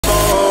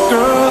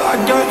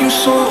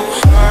so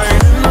high,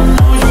 and I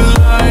know you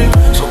like.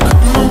 So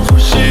come on,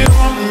 push it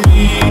on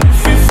me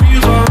if it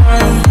feels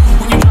alright.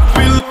 When you drop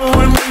it low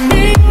and bring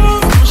me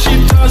up, no, she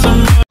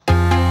doesn't mind.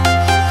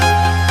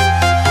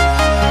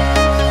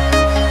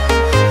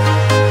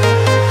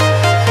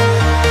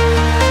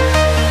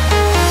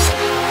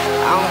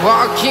 I'm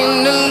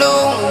walking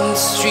alone, the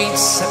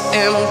streets are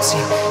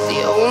empty.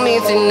 The only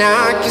thing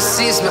I can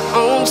see is my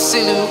own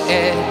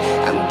silhouette.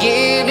 I'm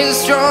getting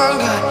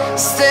stronger,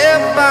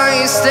 step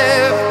by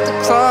step. The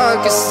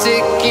clock is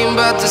ticking,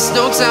 but there's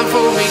no time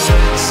for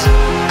regrets.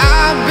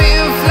 I've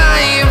been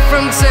flying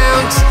from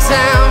town to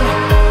town,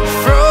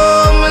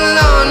 from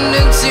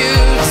London to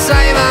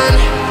Taiwan.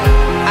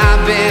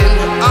 I've been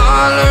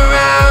all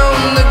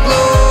around the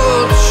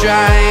globe,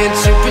 trying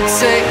to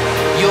protect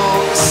your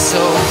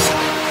soul.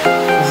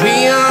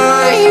 We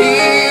are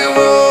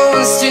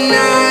heroes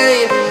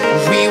tonight.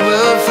 We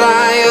will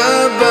fly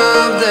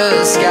above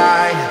the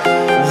sky.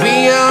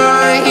 We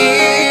are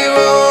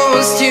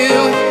heroes tonight.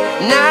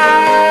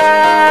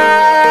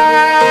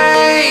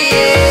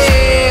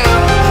 Yeah.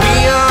 We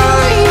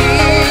are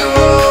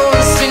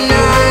heroes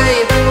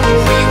tonight.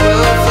 We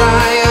will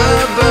fly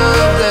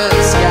above the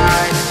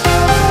sky.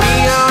 We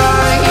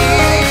are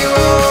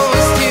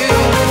heroes tonight.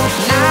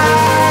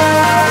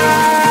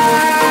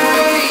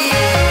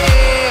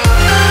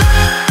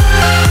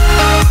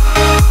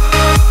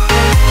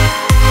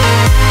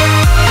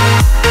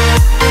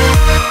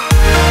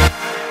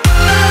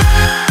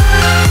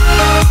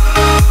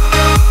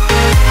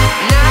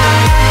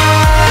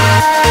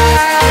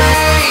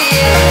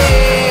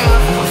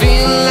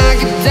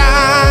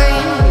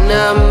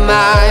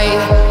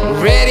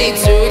 Ready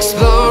to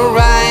explore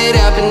right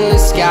up in the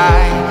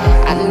sky.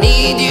 I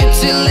need you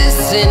to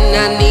listen,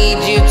 I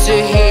need you to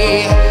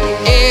hear,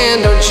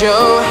 and don't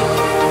show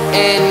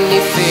any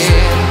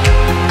fear.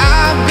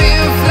 I've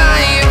been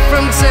flying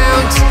from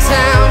town to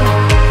town,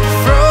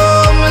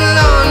 from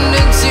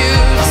London to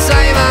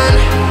Taiwan.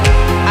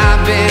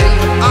 I've been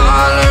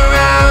all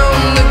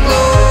around the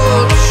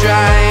globe,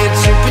 trying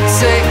to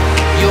protect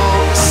your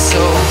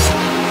soul.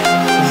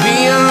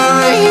 We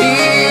are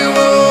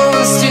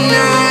heroes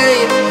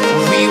tonight.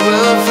 We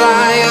will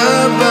fly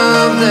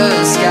above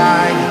the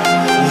sky.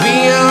 We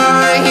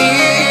are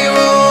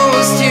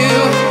heroes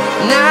tonight.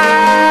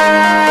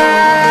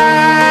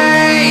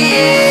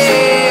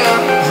 Yeah.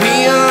 We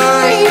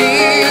are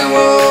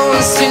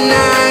heroes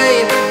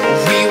tonight.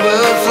 We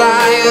will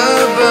fly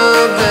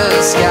above the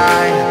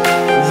sky.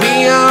 We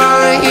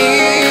are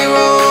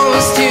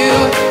heroes tonight.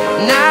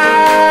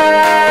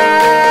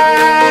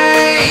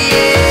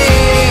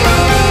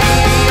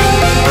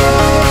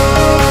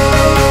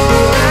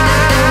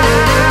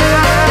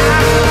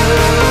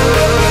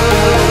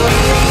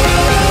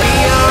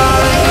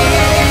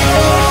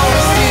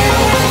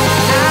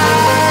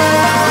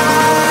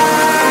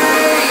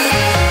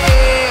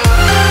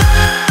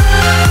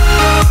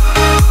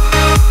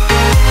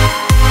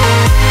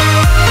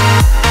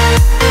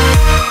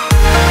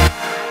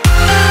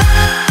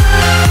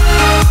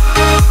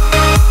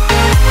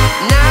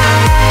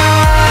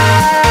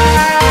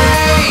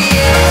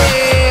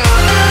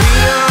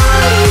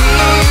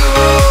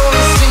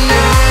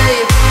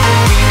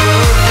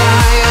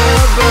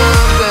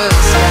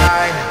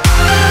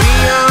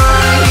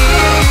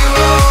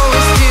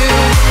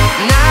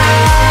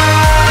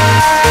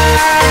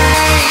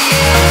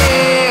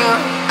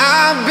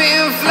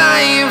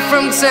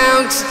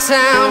 Town to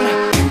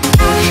town.